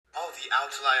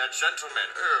outlier gentleman.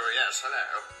 Oh, yes,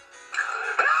 hello.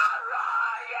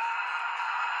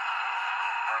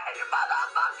 You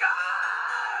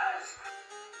motherfuckers!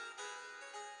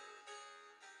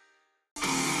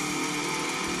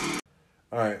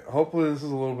 Alright, hopefully this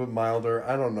is a little bit milder.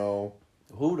 I don't know.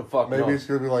 Who the fuck Maybe knows? it's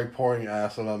going to be like pouring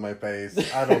acid on my face.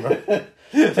 I don't know.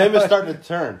 Tim is starting to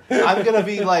turn. I'm going to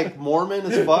be like Mormon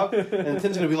as fuck, and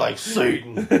Tim's going to be like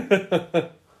Satan. I'm going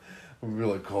to be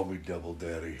like, call me Devil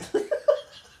Daddy.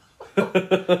 Hit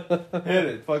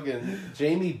it. Fucking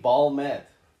Jami Balmet.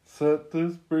 Set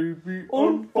this baby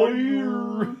on fire. If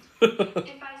I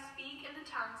speak in the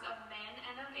tongues of men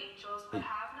and of angels, but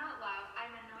have not love,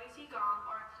 I'm a noisy gong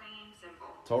or a clanging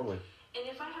cymbal. Totally. And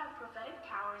if I have prophetic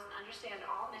powers and understand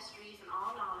all mysteries and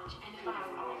all knowledge, and if I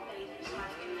have all faith so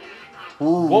as to move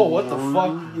mountains. Whoa, what the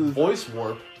fuck? Voice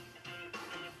warp.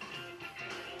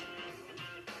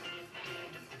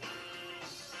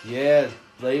 Yeah,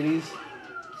 ladies.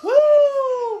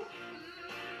 Woo!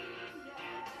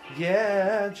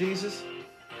 Yeah, Jesus.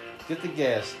 Get the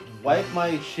gas. Wipe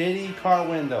my shitty car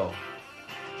window.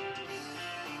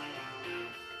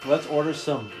 Let's order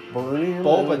some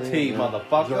boba tea,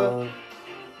 motherfucker.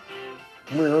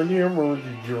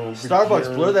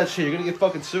 Starbucks, blur that shit. You're gonna get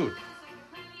fucking sued.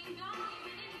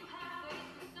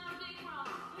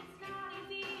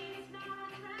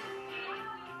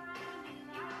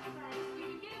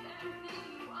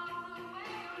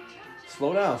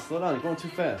 Slow down. You're going too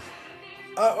fast.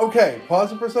 Okay,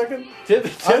 pause it for a second. I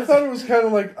thought it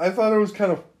was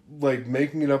kind of like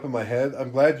making it up in my head. I'm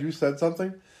glad you said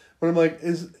something. But I'm like,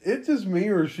 is it just me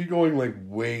or is she going like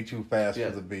way too fast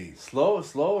for the beat? Slow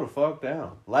the fuck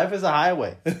down. Life is a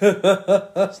highway.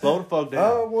 Slow the fuck down.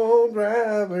 I won't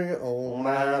drive it all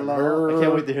night long. I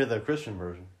can't wait to hear the Christian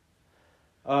version.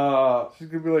 She's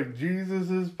gonna be like,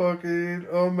 Jesus is fucking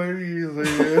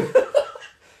amazing.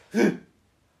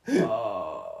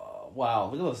 Wow,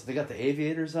 look at those. They got the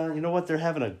aviators on. You know what? They're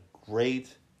having a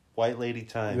great white lady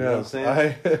time. You know what I'm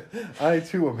saying? I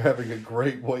too am having a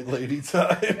great white lady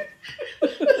time.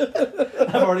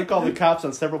 I've already called the cops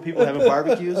on several people having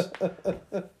barbecues.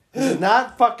 This is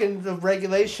not fucking the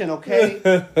regulation, okay?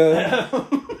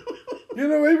 You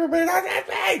know, even being on that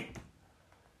thing.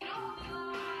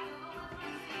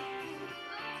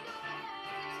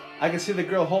 I can see the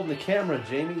girl holding the camera.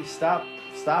 Jami, stop it.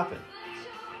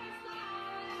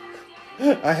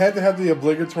 I had to have the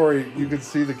obligatory you could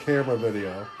see the camera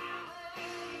video.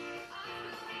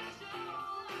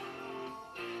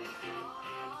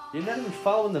 You're not even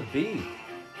following the beat.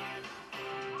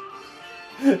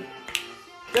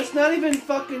 That's not even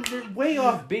fucking... You're way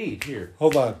off beat here.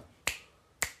 Hold on.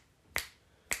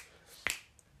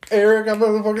 Eric, I'm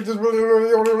motherfucking just...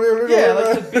 Yeah,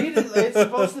 like the beat is... It's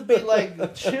supposed to be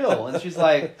like chill. And she's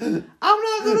like, I'm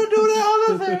not gonna do that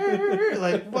other thing.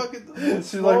 Like fucking...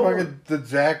 She's like fucking the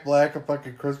Jack Black of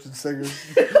fucking Christian singers.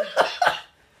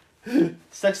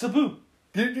 Sex a boot.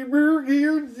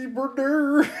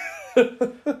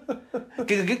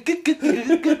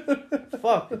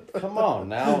 Fuck. Come on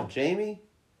now, Jami.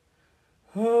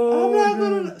 Oh, I'm not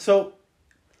gonna... So,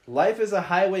 Life is a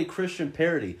Highway Christian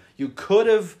parody. You could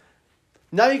have...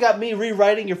 Now you got me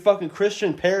rewriting your fucking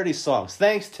Christian parody songs.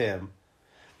 Thanks, Tim.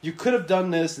 You could have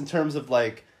done this in terms of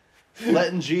like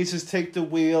letting Jesus take the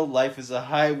wheel. Life is a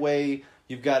highway.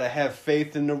 You've got to have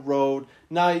faith in the road.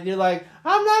 Now you're like,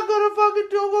 I'm not gonna fucking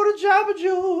go to Jamba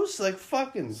Juice. Like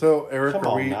fucking. So Eric, come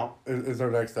on now. Is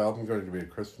our next album going to be a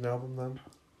Christian album then?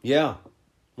 Yeah,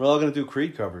 we're all gonna do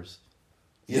Creed covers.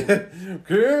 Yeah. Can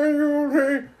you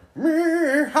take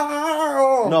me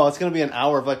high? No, it's gonna be an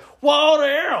hour of like, what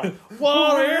if,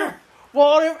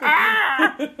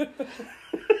 ah!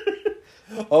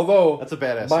 Although That's a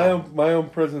badass song. My own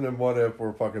prison and What If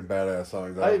were fucking badass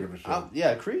songs. I don't give a shit.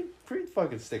 Yeah, Creed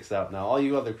fucking sticks out now. All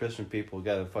you other Christian people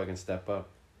gotta fucking step up.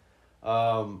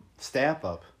 Step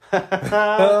up.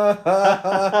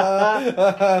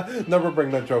 Never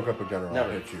bring that joke up again or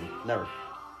Never. I'll hit you. Never.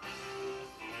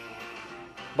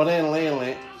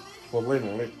 Banana. Well,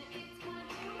 wait.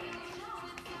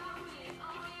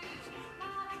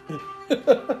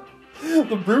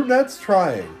 The brunette's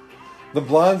trying. The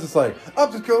blonde's just like,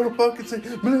 I'm just gonna fucking sing.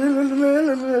 Blah, blah,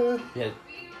 blah, blah. Yeah.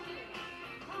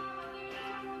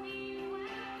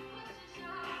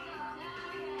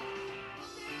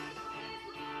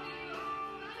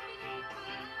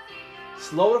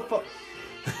 Slow the fuck.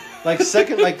 Like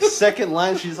second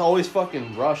line, she's always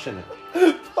fucking rushing it.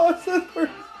 Pause it for a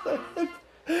second.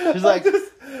 She's like,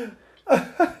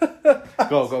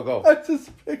 go. I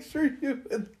just picture you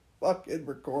in the fucking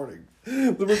recording.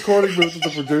 The recording booth at the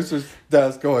producer's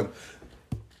desk going,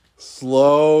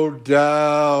 slow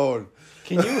down.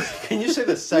 Can you say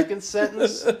the second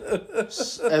sentence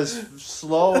as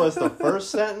slow as the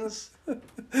first sentence?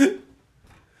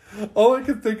 All I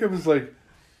can think of is like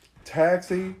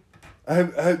Taxi.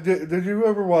 Did you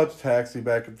ever watch Taxi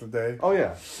back in the day? Oh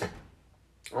yeah.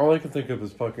 All I can think of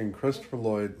is fucking Christopher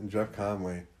Lloyd and Jeff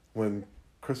Conway when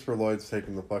Christopher Lloyd's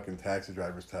taking the fucking taxi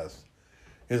driver's test.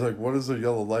 He's like, "What does the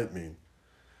yellow light mean?"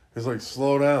 He's like,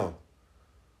 "Slow down."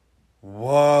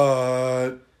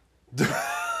 What?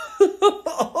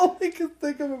 All I can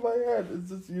think of in my head is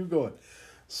just you going,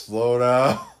 "Slow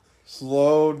down,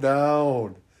 slow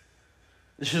down."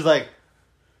 She's like,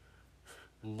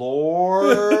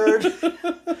 Lord.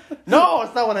 No,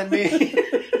 it's not what I mean.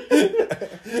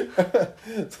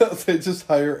 They just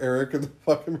hire Eric in the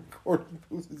fucking recording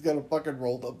booth. He's got a fucking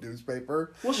rolled up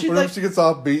newspaper. Well, Whenever she gets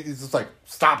off beat, he's just like,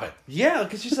 "Stop it." Yeah,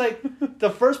 because she's like, the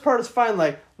first part is fine,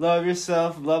 like, love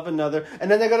yourself, love another.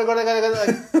 And then they're going to go,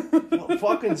 like,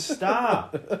 fucking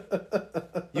stop.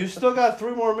 You still got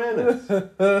 3 more minutes.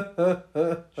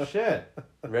 Shit.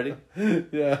 Ready?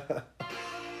 Yeah.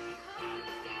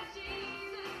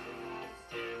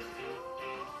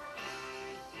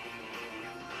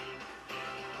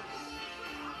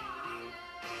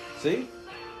 See?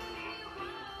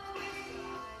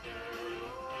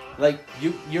 Like,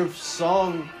 your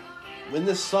song, in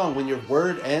this song, when your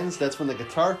word ends, that's when the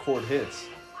guitar chord hits.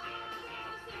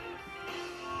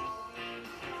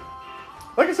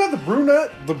 Like I said, the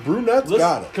brunette's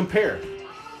got it. Compare.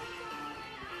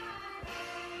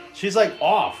 She's like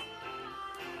off.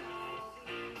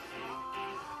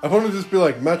 I want to just be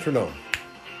like metronome.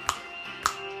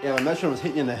 Yeah, my metronome was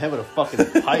hitting you in the head with a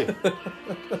fucking pipe.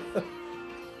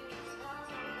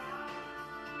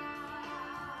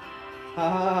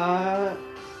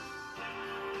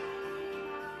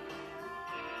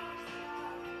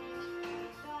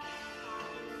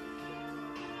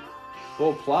 Go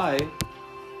apply.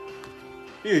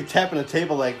 You're tapping the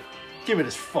table like, give me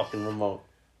this fucking remote.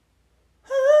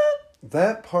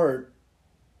 That part,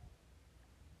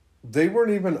 they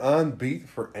weren't even on beat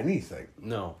for anything.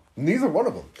 No. Neither one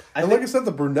of them. Like I said,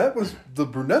 the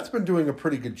brunette's been doing a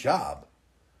pretty good job.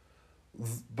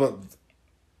 But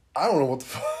I don't know what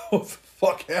the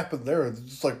fuck happened there. It's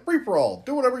just like, free for all.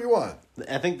 Do whatever you want.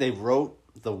 I think they wrote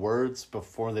the words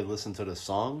before they listened to the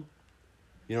song.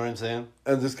 You know what I'm saying?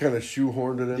 And just kind of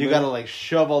shoehorned it in. You gotta like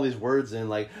shove all these words in,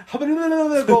 like,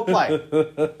 go apply.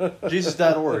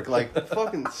 Jesus.org. Like,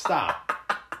 fucking stop.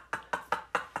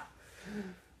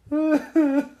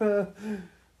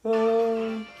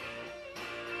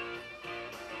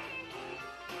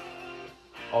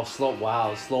 Oh, slow!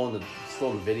 Wow, slowing the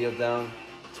video down.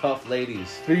 Tough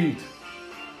ladies. Feet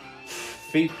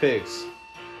pics.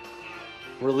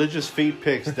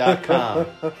 Religiousfeetpics.com.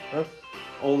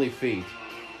 Only feet.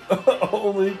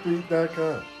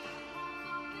 Onlyfeet.com.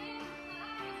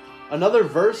 Another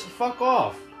verse? Fuck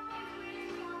off.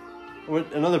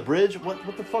 Another bridge? What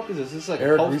the fuck is this? This is like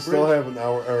Eric, a we still have an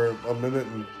hour or a minute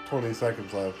and 20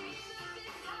 seconds left.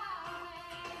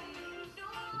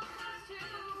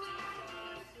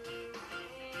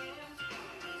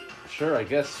 Sure, I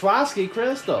guess. Swarovski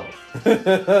crystal.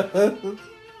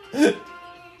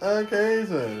 Okay,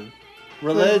 so.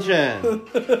 Religion.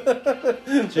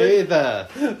 Jesus.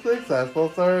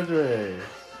 Successful surgery.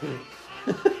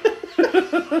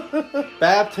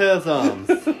 Baptisms.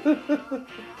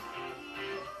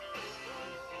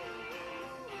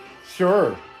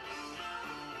 Sure.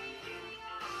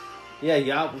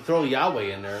 Yeah, throw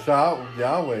Yahweh in there. Shout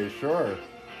Yahweh, sure.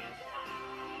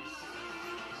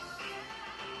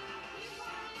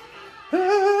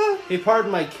 Hey, pardon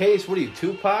my case. What are you,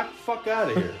 Tupac? Fuck out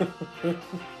of here.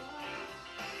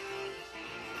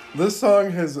 This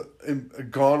song has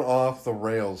gone off the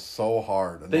rails so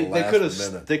hard in the last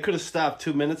minute. They could have stopped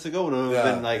 2 minutes ago and it would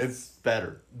have been like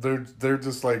better. They're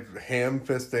just like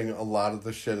ham-fisting a lot of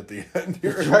the shit at the end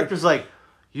here. The director's like,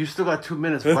 you still got 2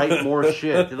 minutes, write more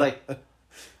shit. They're like,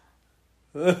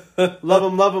 love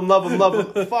him, love him, love him,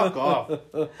 love him. Fuck off.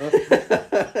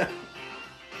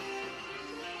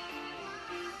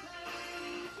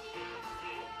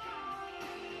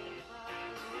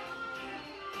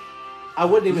 I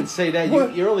wouldn't even say that.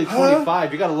 You're only 25. Huh?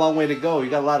 You got a long way to go.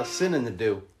 You got a lot of sinning to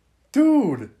do.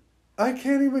 Dude, I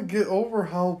can't even get over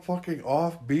how fucking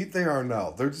offbeat they are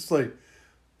now. They're just like,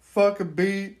 fuck a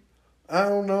beat. I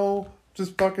don't know.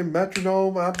 Just fucking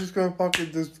metronome. I'm just going to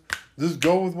fucking just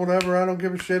go with whatever. I don't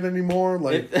give a shit anymore.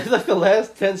 Like, it's like the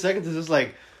last 10 seconds is just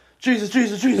like, Jesus,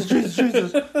 Jesus, Jesus, Jesus,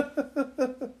 Jesus.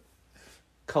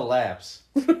 Collapse.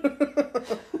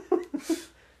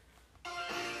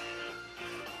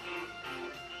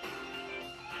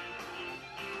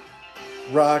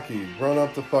 Rocky, run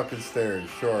up the fucking stairs.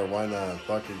 Sure, why not?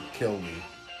 Fucking kill me.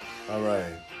 All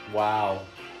right. Wow.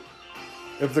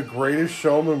 If The Greatest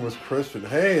Showman was Christian,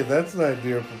 hey, that's an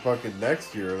idea for fucking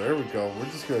next year. There we go. We're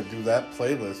just going to do that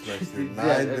playlist next year. 9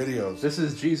 videos. This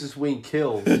is Jesus Ween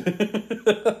Kills.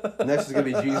 Next is going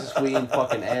to be Jesus Ween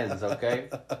fucking Ends, okay?